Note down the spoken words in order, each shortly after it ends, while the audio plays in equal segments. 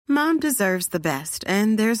Mom deserves the best,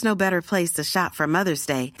 and there's no better place to shop for Mother's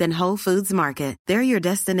Day than Whole Foods Market. They're your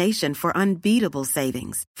destination for unbeatable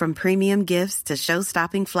savings, from premium gifts to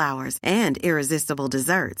show-stopping flowers and irresistible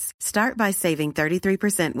desserts. Start by saving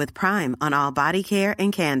 33% with Prime on all body care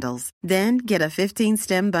and candles. Then get a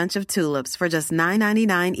 15-stem bunch of tulips for just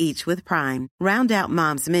 $9.99 each with Prime. Round out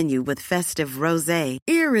Mom's menu with festive rosé,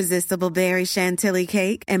 irresistible berry chantilly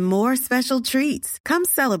cake, and more special treats. Come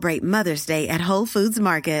celebrate Mother's Day at Whole Foods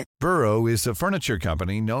Market. Burrow is a furniture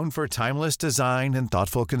company known for timeless design and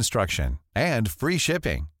thoughtful construction, and free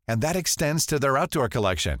shipping, and that extends to their outdoor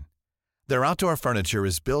collection. Their outdoor furniture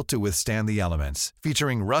is built to withstand the elements,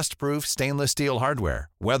 featuring rust-proof stainless steel hardware,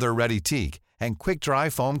 weather-ready teak, and quick-dry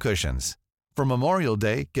foam cushions. For Memorial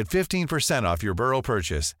Day, get 15% off your Burrow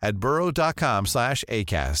purchase at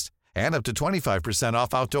burrow.com/ACAST, and up to 25%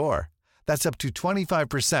 off outdoor. That's up to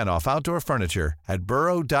 25% off outdoor furniture at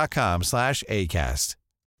burrow.com/ACAST.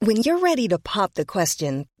 When you're ready to pop the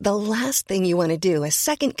question, the last thing you want to do is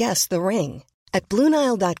second-guess the ring. At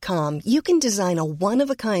BlueNile.com, you can design a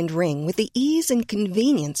one-of-a-kind ring with the ease and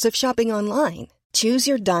convenience of shopping online. Choose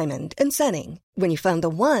your diamond and setting. When you find the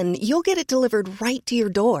one, you'll get it delivered right to your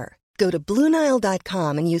door. Go to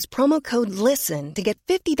BlueNile.com and use promo code LISTEN to get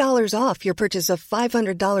 $50 off your purchase of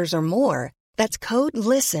 $500 or more. That's code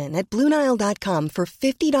LISTEN at BlueNile.com for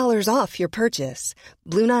 $50 off your purchase.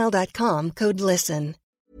 BlueNile.com, code LISTEN.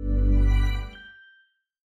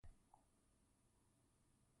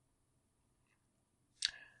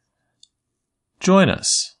 Join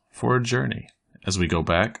us for a journey as we go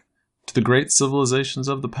back to the great civilizations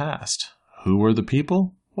of the past. Who were the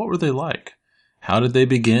people? What were they like? How did they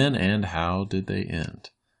begin and how did they end?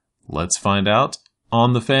 Let's find out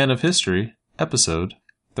on The Fan of History, episode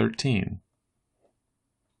 13.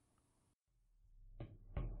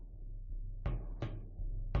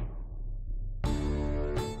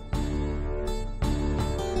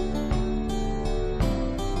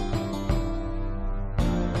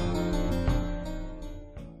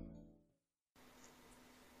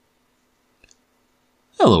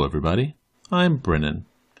 Hello everybody, I'm Brennan.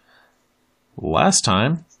 Last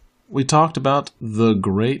time, we talked about the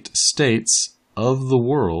great states of the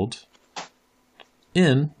world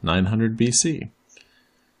in 900 BC.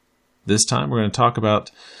 This time we're going to talk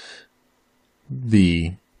about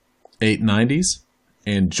the 890s,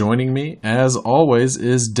 and joining me, as always,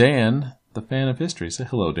 is Dan, the fan of history. Say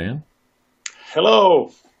hello, Dan.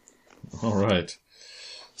 Hello. All right.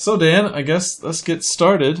 So, Dan, I guess let's get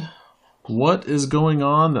started. What is going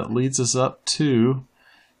on that leads us up to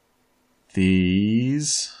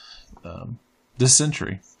this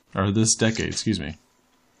century, or this decade, excuse me?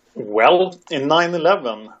 Well, in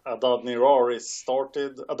 911, Adad-nirari II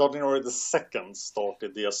started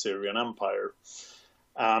the Assyrian Empire.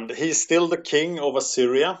 And he's still the king of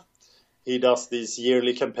Assyria. He does these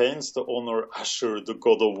yearly campaigns to honor Ashur, the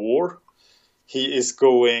god of war. He is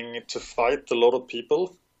going to fight a lot of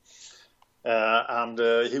people. And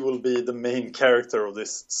he will be the main character of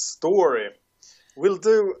this story. We'll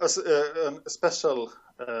do a special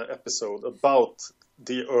episode about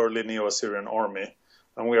the early Neo-Assyrian army,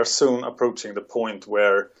 and we are soon approaching the point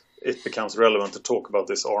where it becomes relevant to talk about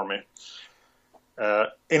this army.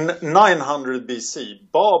 In 900 BC,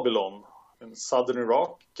 Babylon in southern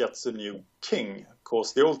Iraq gets a new king,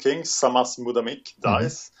 because the old king, Samas-Mudamik,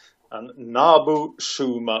 dies. And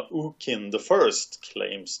Nabu-Shuma-Ukin I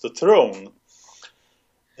claims the throne.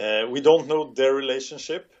 We don't know their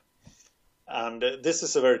relationship. And this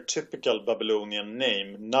is a very typical Babylonian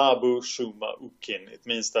name, Nabu-Shuma-Ukin. It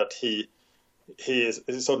means that he is...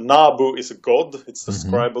 So Nabu is a god. It's the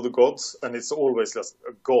scribe of the gods. And it's always just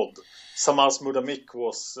a god. Samas-Mudamik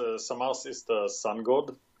was... Samas is the sun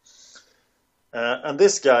god. And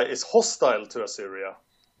this guy is hostile to Assyria.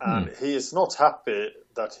 And he is not happy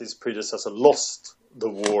that his predecessor lost the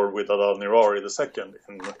war with Adad-nirari II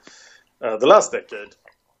in the last decade.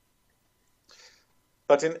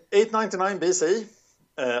 But in 899 BC,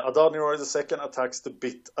 Adad-nirari II attacks the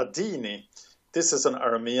Bit Adini. This is an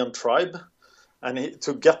Aramean tribe. And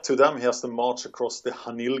to get to them, he has to march across the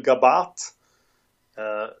Hanil Gabat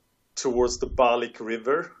towards the Balik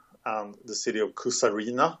River and the city of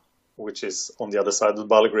Kusarina, which is on the other side of the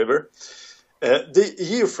Balik River. The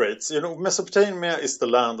Euphrates, Mesopotamia is the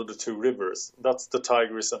land of the two rivers. That's the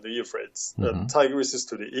Tigris and the Euphrates. The Tigris is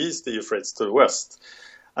to the east, the Euphrates to the west.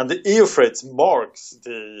 And the Euphrates marks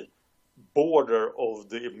the border of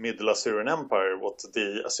the Middle Assyrian Empire, what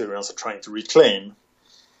the Assyrians are trying to reclaim.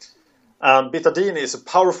 And Bit Adini is a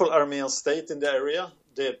powerful Aramean state in the area.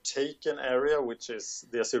 They have taken area which is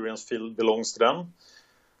the Assyrians feel belongs to them.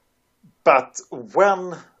 But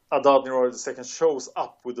when Adad-nirari II shows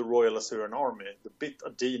up with the Royal Assyrian army, the Bit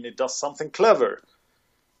Adini does something clever.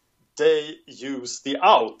 They use the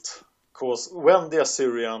out, because when the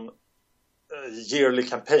Assyrian yearly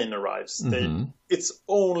campaign arrives, its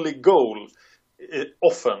only goal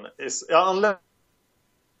often is, unless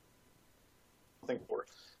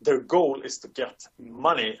their goal is to get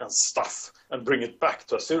money and stuff and bring it back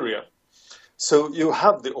to Assyria. So you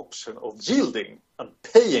have the option of yielding and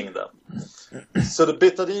paying them. So the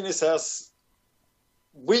Bit Adini says,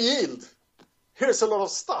 we yield. Here's a lot of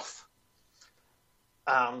stuff.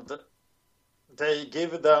 And they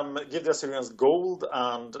give the Assyrians gold,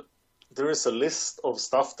 and there is a list of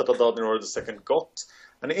stuff that Adad-nirari II got.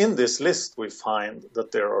 And in this list we find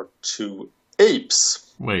that there are 2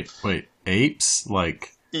 apes. Wait, apes?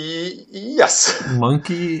 Like... Yes.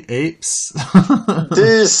 Monkey apes?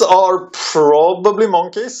 These are probably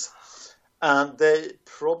monkeys, and they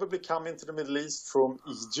probably come into the Middle East from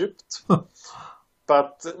Egypt.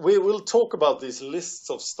 But we will talk about these lists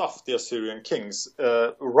of stuff the Assyrian kings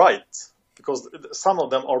write, because some of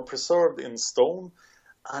them are preserved in stone,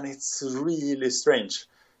 and it's really strange.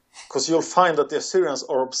 Because you'll find that the Assyrians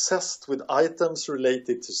are obsessed with items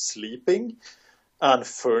related to sleeping and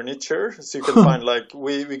furniture. So you can find, like,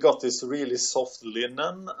 we got this really soft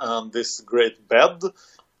linen and this great bed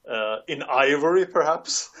in ivory,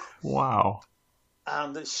 perhaps. Wow.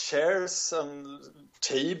 And chairs and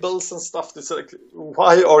tables and stuff. It's like,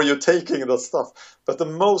 why are you taking that stuff? But the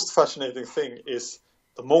most fascinating thing is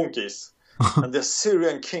the monkeys. And the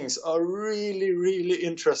Assyrian kings are really, really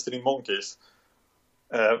interested in monkeys.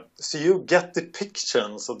 So you get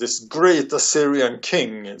depictions of this great Assyrian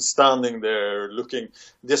king standing there looking.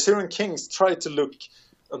 The Assyrian kings try to look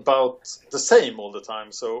about the same all the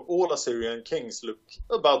time. So all Assyrian kings look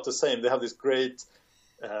about the same. They have this great,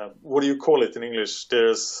 what do you call it in English?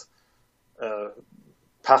 There's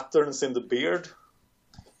patterns in the beard.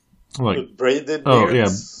 Like braided beards. Oh, yeah,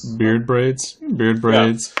 beard braids. Beard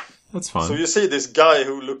braids. Yeah. That's fine. So you see this guy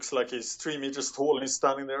who looks like he's 3 meters tall and he's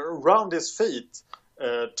standing there. Around his feet,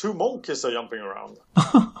 2 monkeys are jumping around.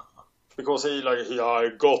 Because I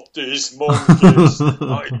got these monkeys.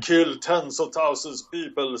 I killed tens of thousands of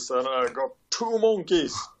people and I got 2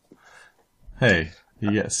 monkeys. Hey,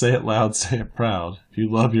 yeah, say it loud, say it proud. If you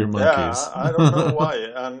love your monkeys. Yeah, I don't know why.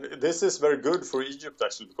 And this is very good for Egypt,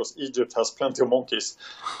 actually, because Egypt has plenty of monkeys.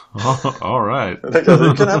 Oh, all right.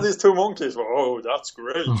 You can have these 2 monkeys. Oh, that's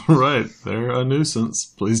great. Right. They're a nuisance.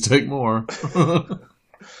 Please take more.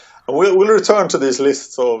 We'll return to these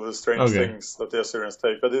lists of strange things that the Assyrians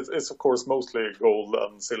take, but it's of course mostly gold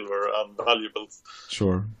and silver and valuables.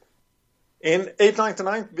 Sure. In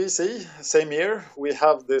 899 BC, same year, we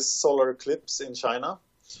have this solar eclipse in China,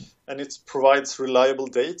 and it provides reliable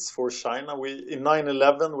dates for China. In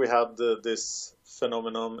 911 we had this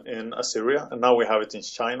phenomenon in Assyria, and now we have it in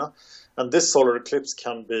China. And this solar eclipse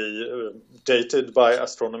can be dated by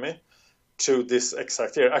astronomy to this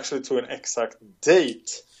exact year, actually to an exact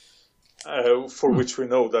date. For which we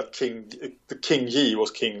know that King Yi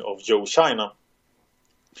was king of Zhou China.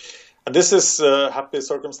 And this is happy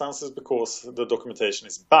circumstances because the documentation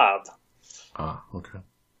is bad. Ah, okay.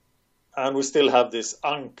 And we still have this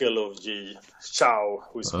uncle of Yi, Shao,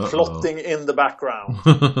 who is plotting in the background.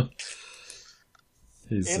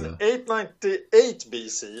 In 898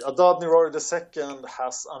 BC, Adad-nirari II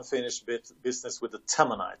has unfinished business with the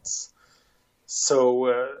Temanites. So,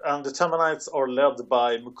 and the Temanites are led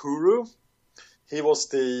by Mukuru. He was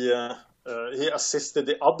he assisted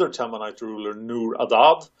the other Temanite ruler,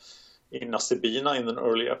 Nur-Adad, in Nasibina in an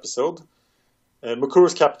early episode.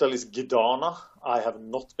 Mukuru's capital is Gidana. I have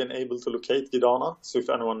not been able to locate Gidana, so if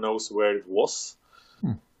anyone knows where it was,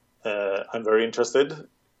 I'm very interested.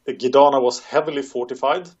 Gidana was heavily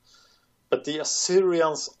fortified, but the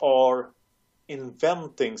Assyrians are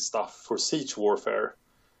inventing stuff for siege warfare.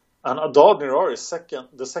 And Adad-nirari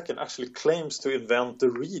II actually claims to invent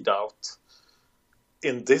the redoubt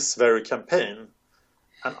in this very campaign.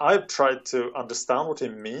 And I've tried to understand what he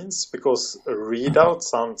means, because a redoubt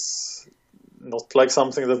sounds not like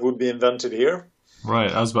something that would be invented here.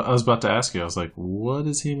 Right, I was about to ask you. I was like, what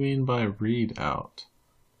does he mean by redoubt?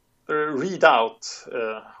 Redoubt,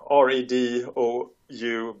 Redoubt.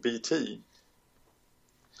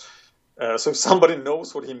 So if somebody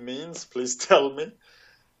knows what he means, please tell me.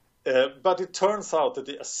 But it turns out that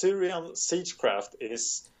the Assyrian siegecraft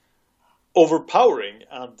is overpowering,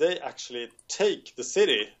 and they actually take the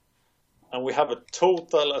city, and we have a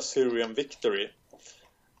total Assyrian victory.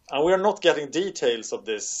 And we are not getting details of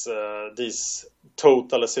these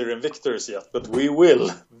total Assyrian victories yet, but we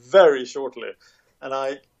will very shortly. And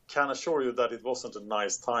I can assure you that it wasn't a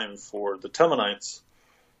nice time for the Temanites.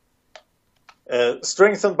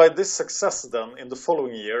 Strengthened by this success then, in the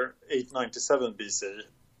following year, 897 BC,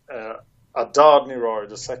 Adad-nirari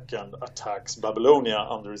II attacks Babylonia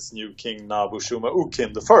under its new king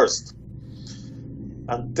Nabu-shuma-ukin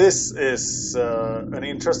I. And this is an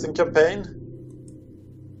interesting campaign.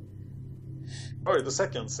 Nirari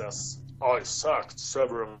II says, I sacked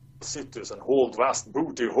several cities and hauled vast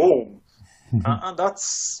booty home. And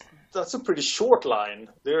that's a pretty short line.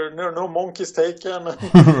 There are no monkeys taken.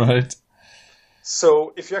 Right.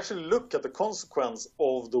 So if you actually look at the consequence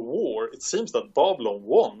of the war, it seems that Babylon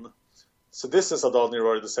won. So this is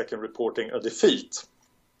Adad-nirari II reporting a defeat.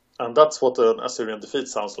 And that's what an Assyrian defeat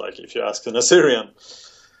sounds like if you ask an Assyrian.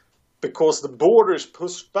 Because the border is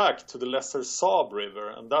pushed back to the Lesser Sab River,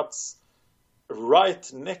 and that's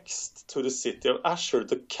right next to the city of Ashur,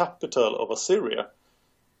 the capital of Assyria.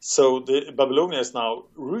 So Babylonia is now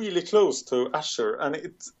really close to Ashur, and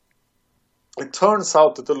it turns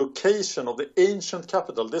out that the location of the ancient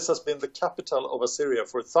capital, this has been the capital of Assyria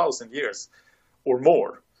for 1,000 years or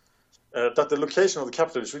more, that the location of the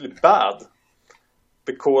capital is really bad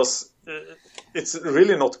because it's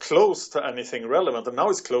really not close to anything relevant, and now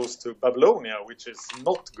it's close to Babylonia, which is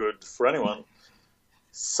not good for anyone.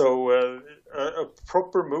 So a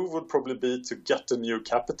proper move would probably be to get a new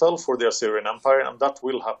capital for the Assyrian Empire, and that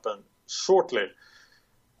will happen shortly.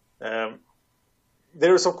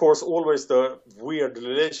 There is, of course, always the weird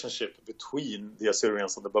relationship between the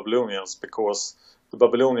Assyrians and the Babylonians, because the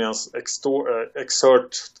Babylonians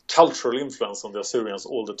exert cultural influence on the Assyrians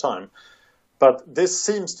all the time. But this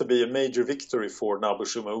seems to be a major victory for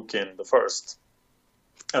Nabu-shuma-ukin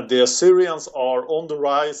I. And the Assyrians are on the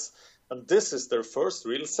rise, and this is their first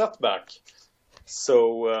real setback.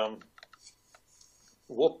 So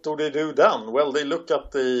what do they do then? Well, they look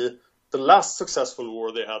at the last successful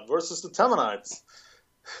war they had versus the Temanites.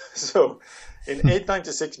 So in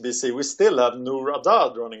 896 BC, we still have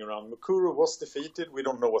Nur-Adad running around. Mukuru was defeated. We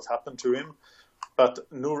don't know what happened to him. But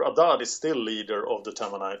Nur-Adad is still leader of the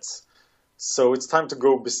Temanites. So it's time to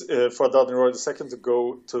go for Adad-nirari II to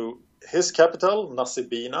go to his capital,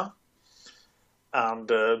 Nasibina, and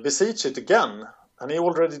besiege it again. And he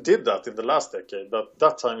already did that in the last decade, but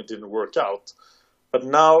that time it didn't work out. But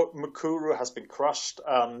now Mukuru has been crushed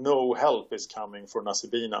and no help is coming for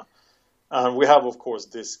Nasibina. And we have, of course,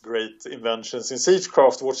 these great inventions in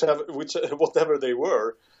siegecraft, whatever they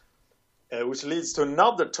were, which leads to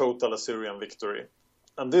another total Assyrian victory.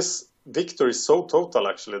 And this victory is so total,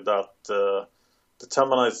 actually, that the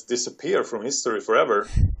Temanites disappear from history forever.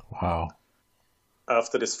 Wow.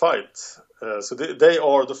 After this fight. So they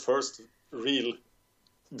are the first real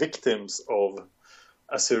victims of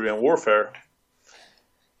Assyrian warfare.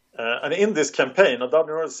 And in this campaign,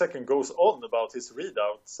 Adad-nirari II goes on about his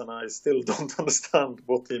readouts, and I still don't understand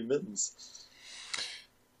what he means.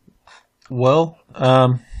 Well,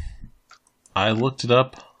 I looked it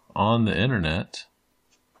up on the internet.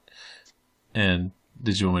 And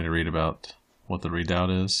did you want me to read about what the redoubt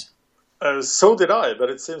is? So did I, but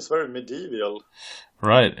it seems very medieval.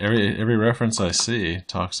 Right. Every reference I see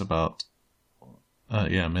talks about,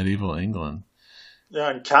 medieval England. Yeah,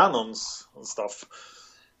 and cannons and stuff.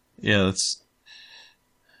 Yeah,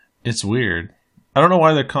 it's weird. I don't know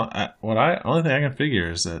why they're only thing I can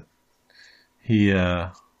figure is that he's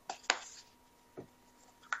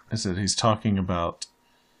talking about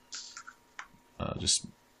just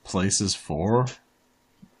places for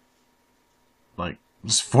like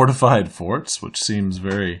just fortified forts, which seems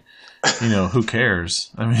very, who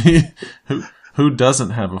cares? I mean, who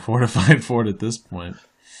doesn't have a fortified fort at this point?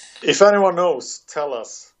 If anyone knows, tell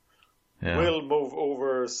us. Yeah. We'll move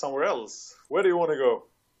over somewhere else. Where do you want to go?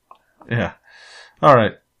 Yeah. All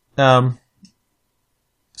right.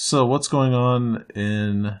 So what's going on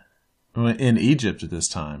in Egypt at this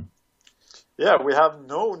time? Yeah, we have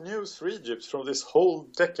no news for Egypt from this whole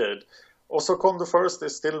decade. Osokon I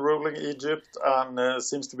is still ruling Egypt and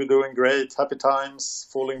seems to be doing great. Happy times,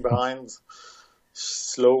 falling behind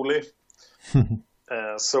slowly.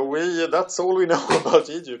 So that's all we know about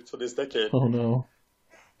Egypt for this decade. Oh no.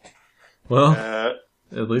 Well,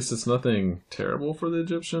 at least it's nothing terrible for the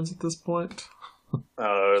Egyptians at this point.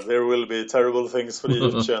 There will be terrible things for the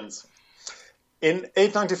Egyptians. In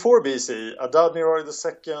 894 BC, Adad-nirari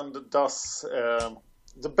II does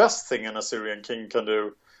the best thing an Assyrian king can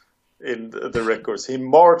do in the records. He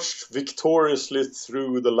marched victoriously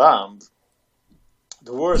through the land.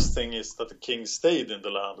 The worst thing is that the king stayed in the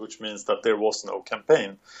land, which means that there was no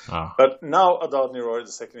campaign. Oh. But now Adad-nirari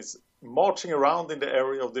II is marching around in the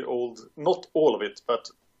area of the old, not all of it, but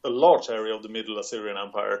a large area of the Middle Assyrian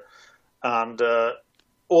Empire. And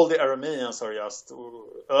all the Arameans are just,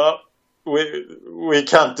 we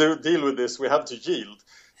can't deal with this. We have to yield.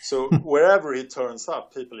 So wherever he turns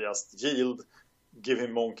up, people just yield, give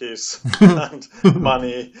him monkeys and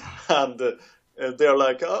money, and they're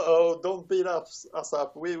like, "Uh-oh, don't beat us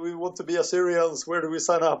up. We want to be Assyrians. Where do we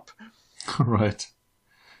sign up?" Right.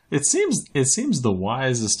 It seems the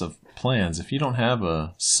wisest of plans. If you don't have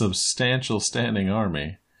a substantial standing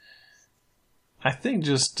army, I think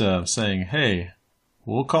just saying, "Hey,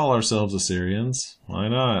 we'll call ourselves Assyrians. Why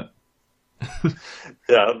not?"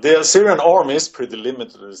 Yeah, the Assyrian army is pretty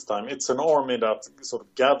limited this time. It's an army that sort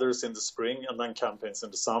of gathers in the spring and then campaigns in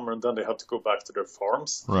the summer, and then they have to go back to their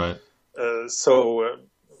farms. Right. So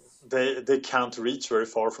they can't reach very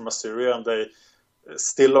far from Assyria, and they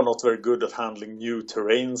still are not very good at handling new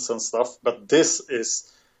terrains and stuff. But this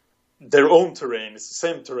is their own terrain. It's the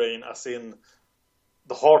same terrain as in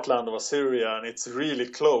the heartland of Assyria, and it's really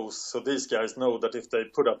close. So these guys know that if they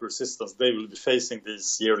put up resistance, they will be facing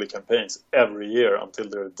these yearly campaigns every year until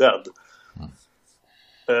they're dead.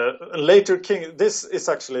 Later king, this is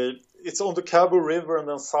actually, it's on the Cabo River and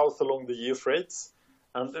then south along the Euphrates.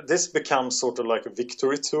 And this becomes sort of like a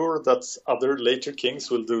victory tour that other later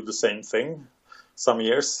kings will do the same thing. Some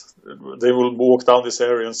years they will walk down this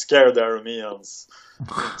area and scare the Arameans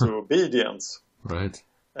into obedience. Right.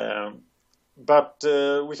 But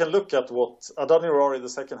we can look at what Adad-nirari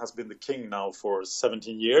II has been the king now for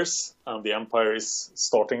 17 years, and the empire is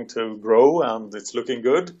starting to grow, and it's looking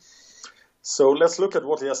good. So let's look at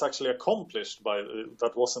what he has actually accomplished.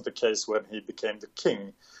 That wasn't the case when he became the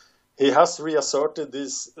king. He has reasserted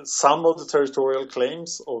some of the territorial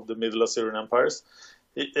claims of the Middle Assyrian empires.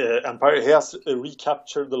 He has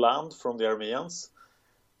recaptured the land from the Arameans.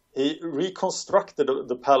 He reconstructed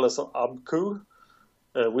the palace of Abku,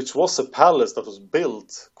 which was a palace that was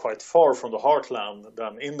built quite far from the heartland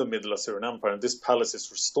than in the Middle Assyrian Empire. And this palace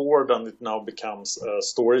is restored, and it now becomes a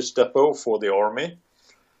storage depot for the army.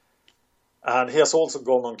 And he has also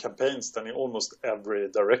gone on campaigns then in almost every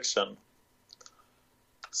direction.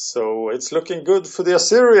 So it's looking good for the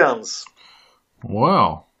Assyrians.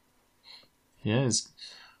 Wow. Yes.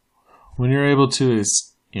 When you're able to,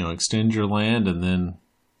 extend your land and then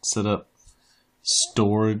set up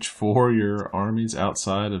storage for your armies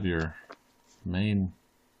outside of your main.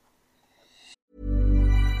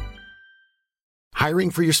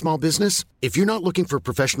 Hiring for your small business? If you're not looking for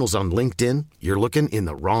professionals on LinkedIn, you're looking in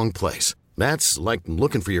the wrong place. That's like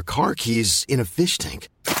looking for your car keys in a fish tank.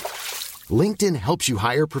 LinkedIn helps you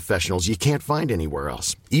hire professionals you can't find anywhere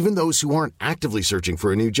else, even those who aren't actively searching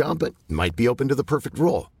for a new job but might be open to the perfect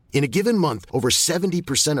role. In a given month, over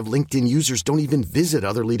 70% of LinkedIn users don't even visit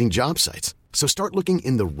other leading job sites. So start looking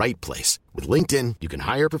in the right place. With LinkedIn, you can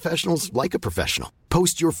hire professionals like a professional.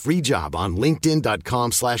 Post your free job on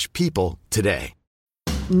linkedin.com/people today.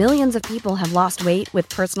 Millions of people have lost weight with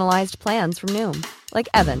personalized plans from Noom. Like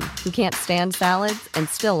Evan, who can't stand salads and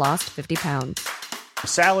still lost 50 pounds.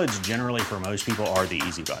 Salads generally for most people are the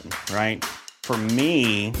easy button, right? For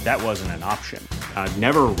me, that wasn't an option. I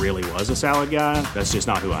never really was a salad guy. That's just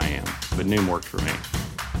not who I am. But Noom worked for me.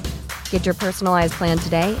 Get your personalized plan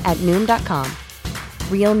today at Noom.com.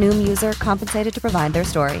 Real Noom user compensated to provide their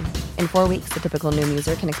story. In 4 weeks, the typical Noom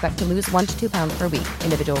user can expect to lose 1 to 2 pounds per week.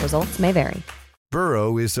 Individual results may vary.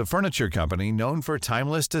 Burrow is a furniture company known for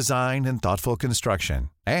timeless design and thoughtful construction,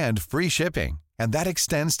 and free shipping, and that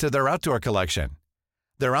extends to their outdoor collection.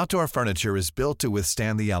 Their outdoor furniture is built to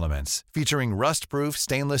withstand the elements, featuring rust-proof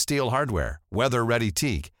stainless steel hardware, weather-ready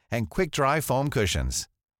teak, and quick-dry foam cushions.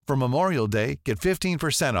 For Memorial Day, get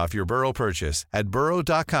 15% off your Burrow purchase at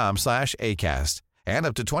burrow.com/acast, and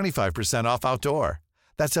up to 25% off outdoor.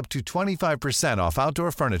 That's up to 25% off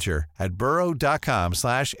outdoor furniture at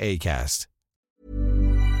burrow.com/acast.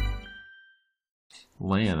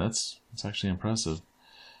 Land, that's actually impressive.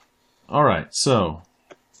 All right, so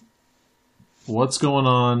what's going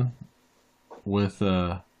on with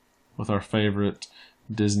our favorite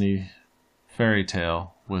Disney fairy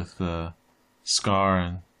tale with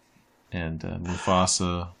Scar and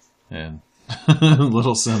Mufasa and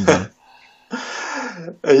little Simba?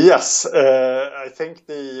 Yes, I think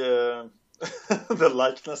the the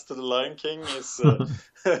likeness to the Lion King is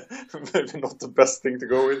maybe not the best thing to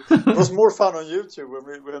go with. It was more fun on YouTube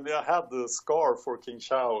when they had the scar for King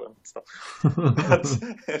Shao and stuff. But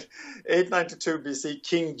 892 BC,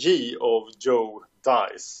 King Ji of Zhou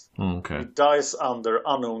dies. Okay. He dies under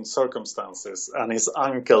unknown circumstances, and his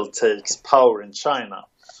uncle takes power in China.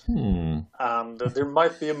 And there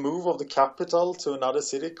might be a move of the capital to another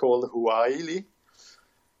city called Huaili.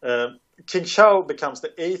 King Shao becomes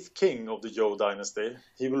the 8th king of the Zhou dynasty.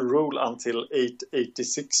 He will rule until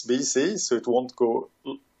 886 BC, so it won't go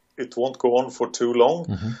on for too long.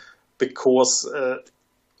 because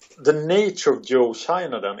the nature of Zhou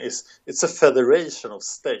China then is it's a federation of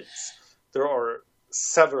states. There are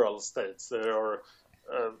several states. There are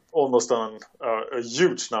almost a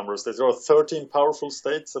huge number of states. There are 13 powerful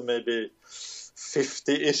states and maybe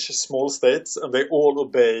 50-ish small states, and they all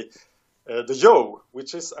obey the Zhou,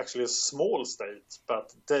 which is actually a small state,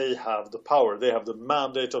 but they have the power. They have the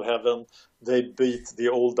mandate of heaven. They beat the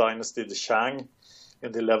old dynasty, the Shang,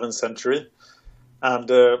 in the 11th century. And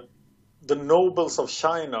the nobles of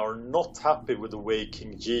China are not happy with the way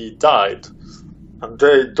King Yi died, and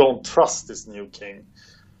they don't trust this new king.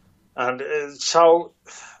 And Shao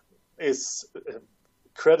is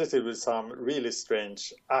credited with some really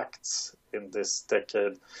strange acts in this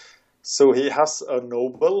decade. So he has a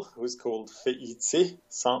noble who is called Feizi.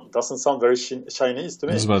 Doesn't sound very Chinese to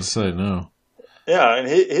me. I was about to say, no. Yeah, and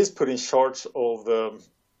he's put in charge of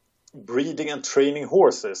breeding and training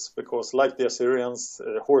horses, because like the Assyrians,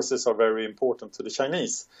 horses are very important to the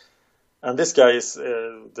Chinese. And this guy is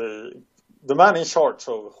the man in charge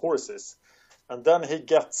of horses. And then he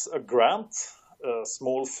gets a grant, a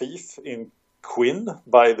small fief in Qin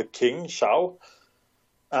by the king, Shao.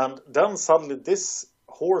 And then suddenly this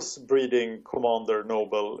horse breeding commander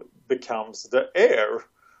noble becomes the heir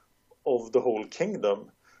of the whole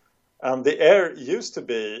kingdom. And the heir used to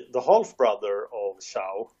be the half-brother of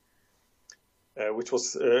Shao,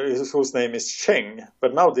 whose name is Cheng.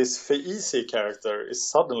 But now this Feizi character is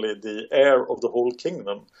suddenly the heir of the whole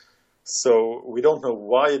kingdom. So we don't know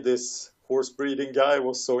why this horse breeding guy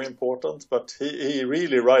was so important, but he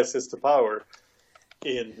really rises to power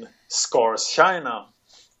in scarce China.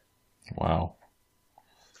 Wow.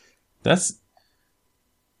 That's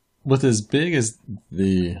with as big as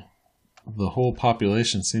the whole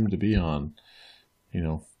population seemed to be on,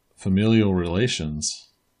 familial relations.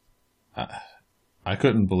 I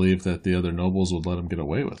couldn't believe that the other nobles would let him get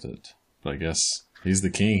away with it. But I guess he's the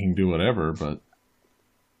king; he can do whatever. But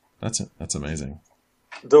that's amazing.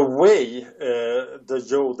 The way the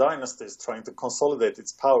Zhou dynasty is trying to consolidate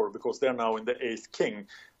its power, because they're now in the 8th king,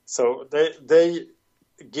 so they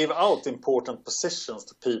give out important positions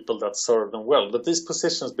to people that serve them well. But these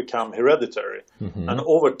positions become hereditary, and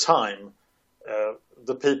over time,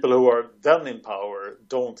 the people who are then in power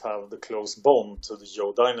don't have the close bond to the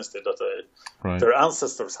Zhou dynasty that their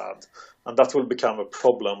ancestors had, and that will become a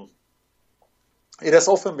problem. It has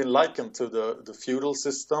often been likened to the feudal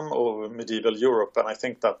system of medieval Europe, and I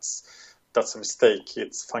think that's a mistake.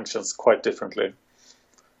 It functions quite differently.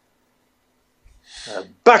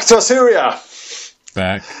 Back to Assyria!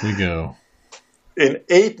 Back we go. In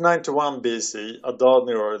 891 BC,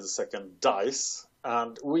 Adad-nirari II dies,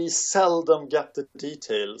 and we seldom get the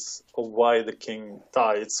details of why the king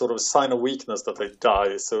died. It's sort of a sign of weakness that they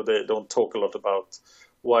die, so they don't talk a lot about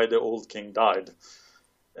why the old king died.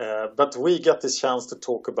 But we get this chance to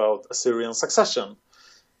talk about Assyrian succession.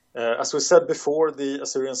 As we said before, the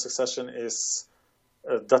Assyrian succession is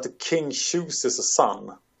that the king chooses a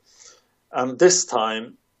son. And this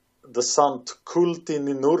time, the son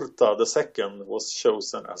Tukulti-Ninurta II was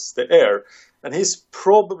chosen as the heir. And he's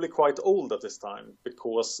probably quite old at this time,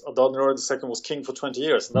 because Adad-nirari II was king for 20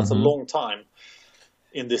 years, and that's a long time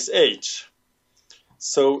in this age.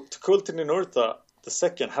 So Tukulti-Ninurta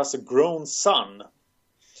II has a grown son,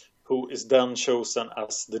 who is then chosen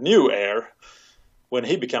as the new heir when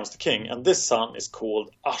he becomes the king. And this son is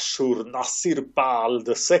called Ashur-nasir-pal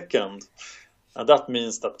II. And that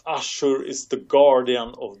means that Ashur is the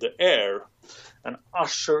guardian of the heir. And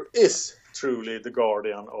Ashur is truly the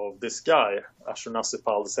guardian of this guy,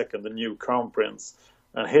 Ashur-nasir-pal II, the new crown prince.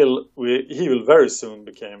 And he will very soon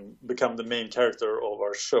become the main character of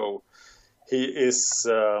our show. He is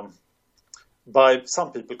by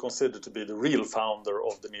some people considered to be the real founder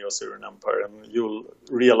of the Neo-Assyrian Empire, and you'll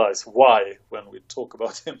realize why when we talk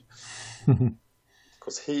about him.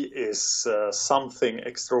 Because he is something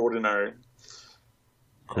extraordinary.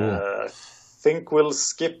 Cool. I think we'll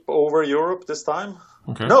skip over Europe this time.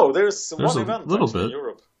 Okay. No, there's one event little in bit.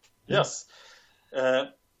 Europe. Yes.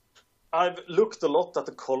 I've looked a lot at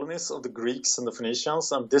the colonies of the Greeks and the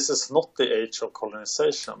Phoenicians, and this is not the age of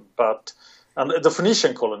colonization, and the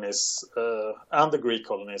Phoenician colonies and the Greek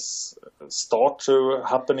colonies start to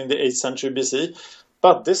happen in the 8th century BC.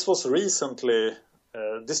 But this was recently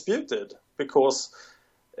disputed, because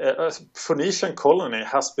a Phoenician colony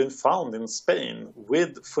has been found in Spain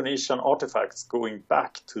with Phoenician artifacts going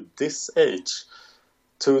back to this age,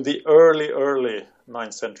 to the early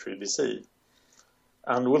 9th century BC.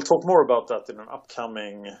 And we'll talk more about that in an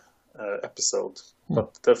upcoming episode.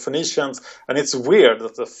 But the Phoenicians, and it's weird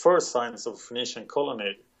that the first signs of Phoenician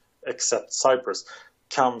colony, except Cyprus,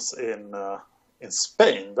 comes in in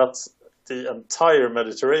Spain. That's the entire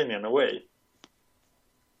Mediterranean away.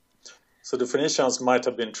 So the Phoenicians might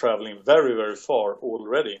have been traveling very, very far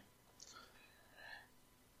already.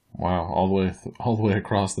 Wow, all the way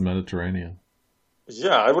across the Mediterranean.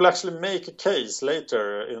 Yeah, I will actually make a case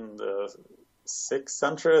later in the 6th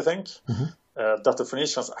century, I think, that the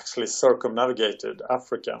Phoenicians actually circumnavigated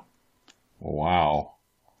Africa. Wow.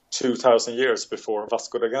 2,000 years before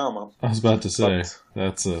Vasco da Gama. I was about to say,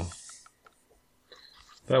 that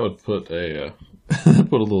would put a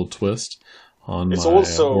put a little twist on my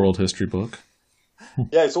world history book.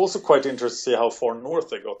 Yeah, it's also quite interesting to see how far north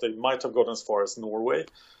they got. They might have gotten as far as Norway.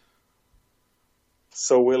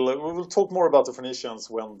 So we will talk more about the Phoenicians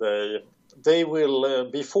when they will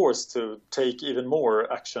be forced to take even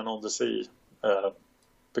more action on the sea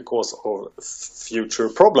because of future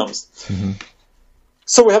problems. Mm-hmm.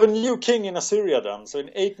 So we have a new king in Assyria then. So in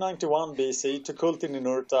 891 BC,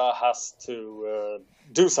 Tukulti-Ninurta has to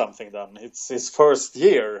do something then. It's his first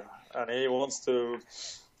year and he wants to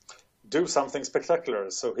do something spectacular.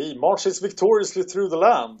 So he marches victoriously through the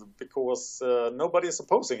land because nobody is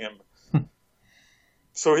opposing him.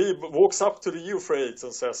 So he walks up to the Euphrates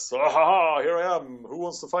and says, "Aha, here I am. Who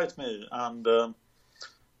wants to fight me?" And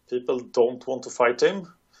people don't want to fight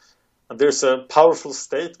him. And there's a powerful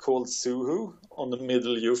state called Suhu on the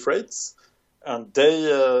middle Euphrates. And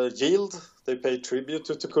they yield. They pay tribute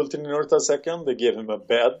to Tukulti-Ninurta II. They give him a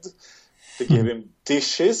bed. They give him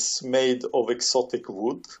dishes made of exotic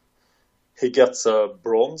wood. He gets a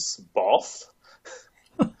bronze bath.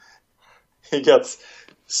 He gets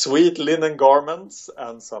sweet linen garments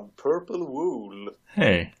and some purple wool.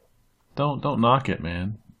 Hey, don't knock it,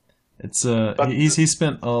 man. It's he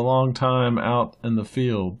spent a long time out in the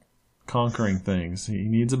field conquering things. He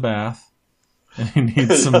needs a bath and he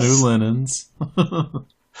needs some new linens.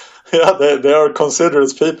 Yeah, they are considered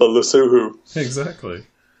people, the Suhu. Exactly.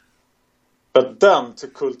 But then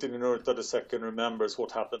Tukulti-Ninurta II remembers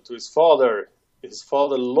what happened to his father. His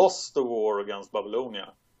father lost the war against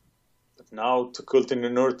Babylonia. But now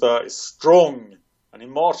Tukulti-Ninurta is strong and he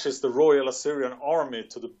marches the royal Assyrian army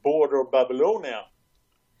to the border of Babylonia.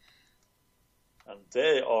 And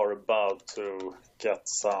they are about to get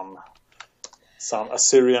some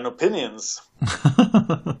Assyrian opinions.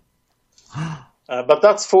 But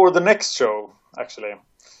that's for the next show, actually.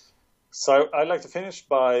 So I'd like to finish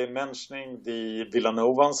by mentioning the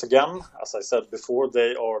Villanovans again. As I said before,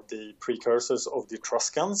 they are the precursors of the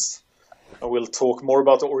Etruscans. And we'll talk more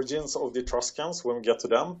about the origins of the Etruscans when we get to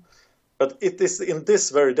them. But it is in this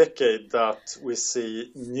very decade that we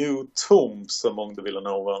see new tombs among the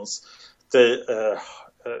Villanovans. They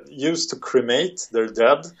used to cremate their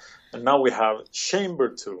dead, and now we have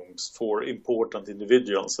chamber tombs for important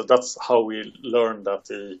individuals. So that's how we learn that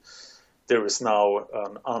there is now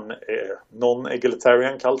an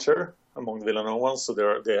non-egalitarian culture among the Villanovans. So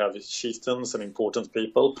they have chieftains and important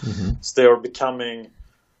people. Mm-hmm. So they are becoming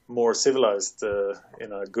more civilized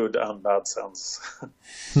in a good and bad sense.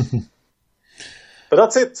 But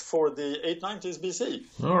that's it for the 890s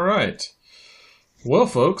BC. All right. Well,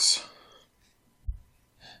 folks,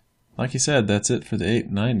 like you said, that's it for the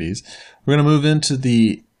 890s. We're going to move into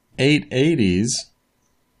the 880s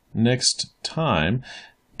next time,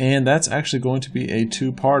 and that's actually going to be a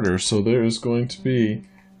two-parter. So there's going to be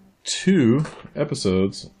 2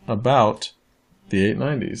 episodes about the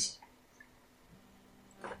 890s.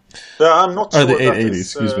 Yeah, I'm not sure the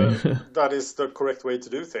 880s, that is the correct way to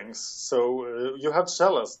do things. So you have to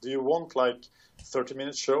tell us, do you want like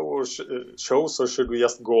 30-minute shows, or should we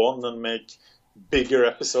just go on and make bigger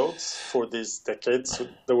episodes for these decades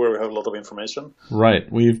where we have a lot of information?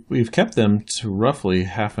 Right. We've kept them to roughly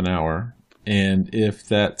half an hour, and if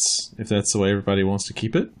that's the way everybody wants to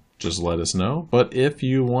keep it, just let us know. But if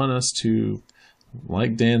you want us to,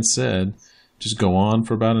 like Dan said, just go on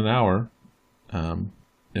for about an hour,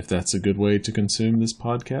 if that's a good way to consume this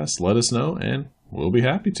podcast, let us know, and we'll be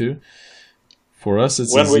happy to. For us,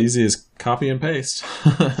 it's easy as copy and paste.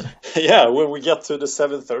 Yeah, when we get to the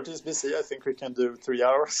 730s BC, I think we can do 3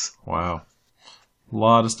 hours. Wow. A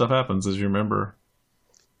lot of stuff happens, as you remember.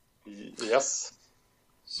 Yes.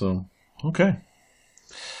 So, okay.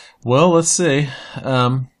 Well, let's see.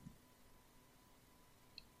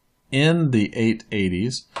 In the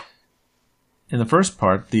 880s, in the first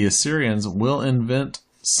part, the Assyrians will invent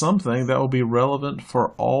something that will be relevant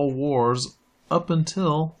for all wars up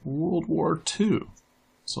until World War II.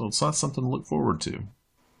 So it's not something to look forward to.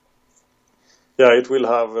 Yeah, it will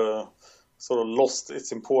have sort of lost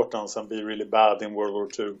its importance and be really bad in World War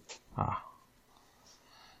II.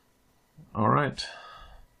 All right.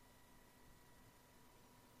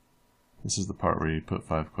 This is the part where you put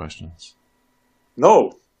 5 questions.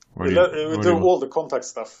 No. Or We do all the contact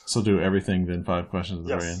stuff. So do everything, then 5 questions at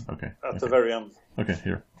the very end? Okay. At the very end. Okay,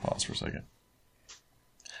 here. Pause for a second.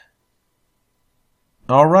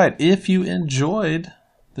 All right. If you enjoyed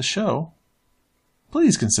the show,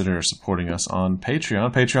 please consider supporting us on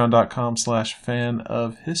Patreon,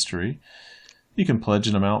 patreon.com/fanofhistory. You can pledge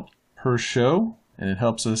an amount per show, and it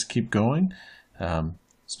helps us keep going.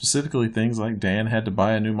 Specifically things like Dan had to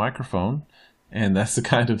buy a new microphone, and that's the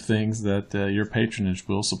kind of things that your patronage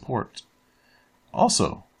will support.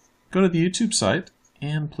 Also, go to the YouTube site,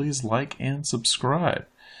 and please like and subscribe.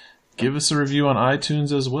 Give us a review on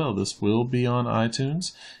iTunes as well. This will be on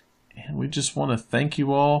iTunes. And we just want to thank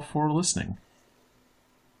you all for listening.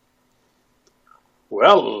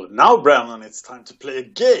 Well, now, Brennan, it's time to play a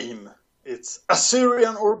game. It's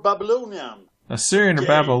Assyrian or Babylonian. Assyrian or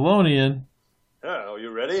Babylonian? Yeah, are you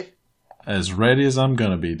ready? As ready as I'm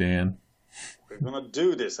going to be, Dan. We're going to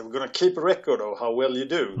do this. I'm going to keep a record of how well you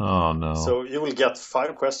do. Oh, no. So you will get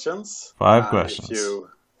 5 questions. 5 questions.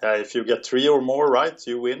 If you get 3 or more right,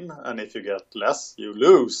 you win. And if you get less, you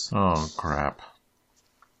lose. Oh, crap.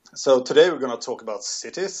 So today we're going to talk about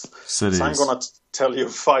cities. So I'm going to tell you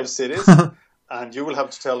 5 cities. And you will have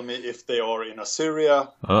to tell me if they are in Assyria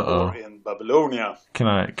or in Babylonia. Can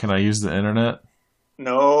I use the internet?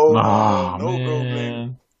 No, no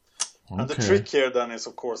Googling. Okay. And the trick here then is,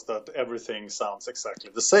 of course, that everything sounds exactly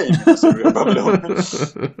the same in Assyria and Babylonia.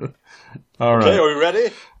 All right. Okay, are you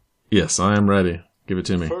ready? Yes, I am ready. Give it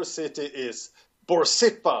to me. The first city is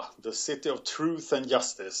Borsippa, the city of truth and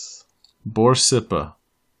justice. Borsippa.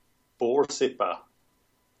 Borsippa.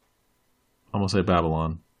 I'm going to say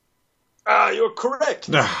Babylon. You're correct.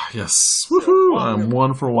 Yes. Woohoo! I'm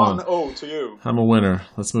 1 for 1. 1-0 to you. I'm a winner.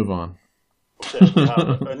 Let's move on. Okay, we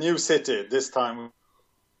have a new city. This time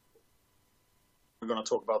we're going to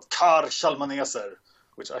talk about Kar Shalmaneser,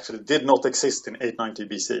 which actually did not exist in 890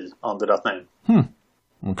 BC under that name.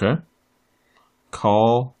 Okay.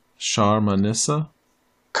 Kar Shalmaneser?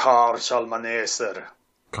 Kar Shalmaneser.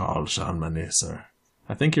 Kar Shalmaneser.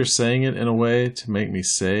 I think you're saying it in a way to make me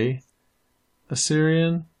say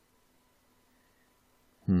Assyrian.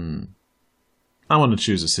 I want to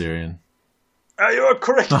choose Assyrian. You are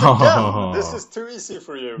correct again. This is too easy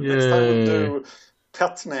for you. Yay. Next time we'll do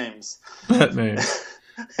pet names. Pet names.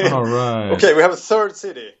 All right. Okay, we have a third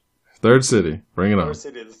city. Third city. Bring it on.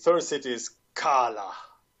 The third city is Kala.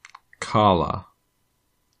 Kala.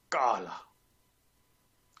 Kala.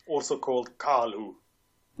 Also called Kalu.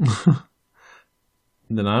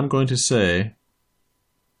 Then I'm going to say...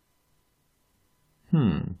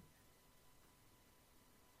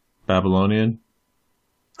 Babylonian?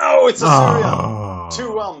 Oh, it's Assyrian.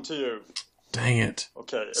 2-1 to you. Dang it.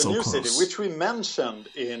 Okay, a so new close. city, which we mentioned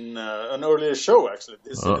in an earlier show, actually.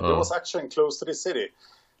 This city, there was action close to this city.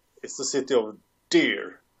 It's the city of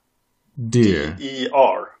Deir. Deir.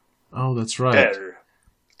 D-E-R. Oh, that's right.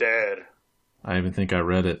 Deir. I even think I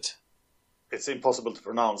read it. It's impossible to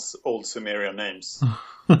pronounce old Sumerian names.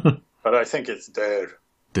 But I think it's Deir.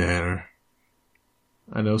 Deir.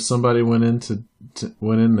 I know somebody went in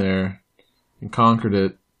there and conquered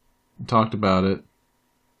it and talked about it.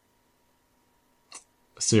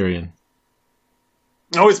 Assyrian.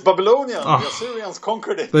 No, it's Babylonian. The Assyrians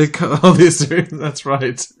conquered it. The Assyrians, that's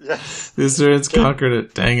right. Yes. The Assyrians conquered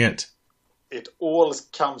it. Dang it. It all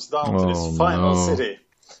comes down to this final city.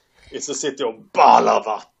 It's the city of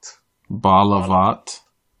Balavat. Balavat.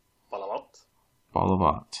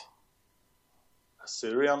 Balavat.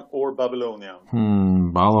 Assyrian or Babylonian?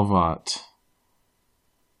 Balavat.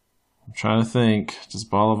 I'm trying to think. Does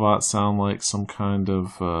Balavat sound like some kind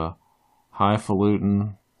of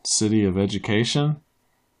highfalutin city of education?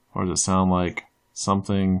 Or does it sound like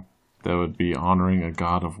something that would be honoring a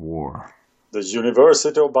god of war? The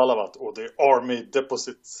University of Balavat, or the Army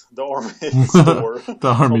Deposit, the Army Store.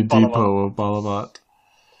 The Army Depot of Balavat.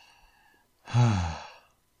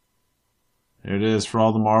 Here it is for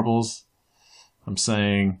all the marbles. I'm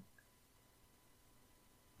saying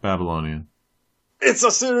Babylonian. It's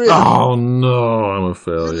Assyrian! Oh no, I'm a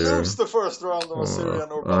failure. You lose the first round of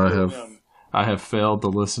Assyrian or Babylonian. I have failed the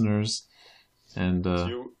listeners and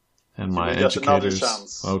my educators. Get another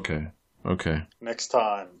chance. Okay. Next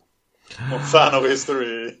time. On Fan of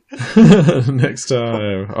History. Next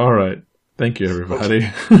time. All right. Thank you, everybody.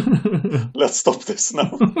 Okay. Let's stop this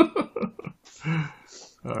now.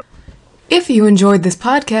 If you enjoyed this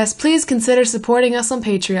podcast, please consider supporting us on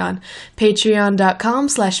Patreon.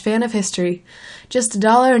 Patreon.com/fanofhistory. Just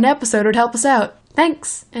 $1 an episode would help us out.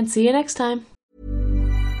 Thanks, and see you next time.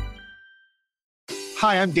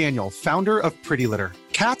 Hi, I'm Daniel, founder of Pretty Litter.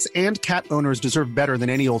 Cats and cat owners deserve better than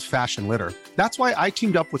any old-fashioned litter. That's why I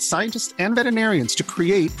teamed up with scientists and veterinarians to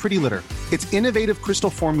create Pretty Litter. Its innovative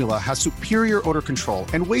crystal formula has superior odor control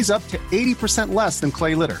and weighs up to 80% less than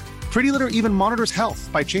clay litter. Pretty Litter even monitors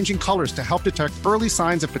health by changing colors to help detect early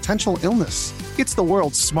signs of potential illness. It's the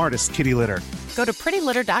world's smartest kitty litter. Go to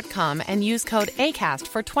prettylitter.com and use code ACAST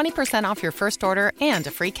for 20% off your first order and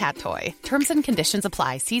a free cat toy. Terms and conditions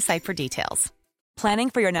apply. See site for details.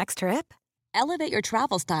 Planning for your next trip? Elevate your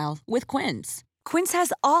travel style with Quince. Quince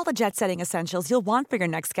has all the jet-setting essentials you'll want for your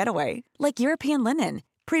next getaway, like European linen,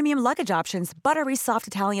 premium luggage options, buttery soft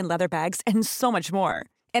Italian leather bags, and so much more.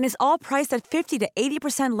 And is all priced at 50 to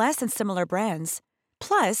 80% less than similar brands.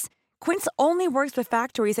 Plus, Quince only works with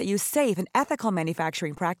factories that use safe and ethical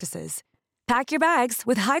manufacturing practices. Pack your bags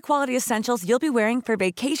with high-quality essentials you'll be wearing for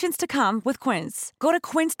vacations to come with Quince. Go to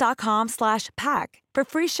quince.com/pack for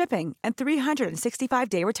free shipping and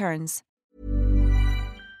 365-day returns.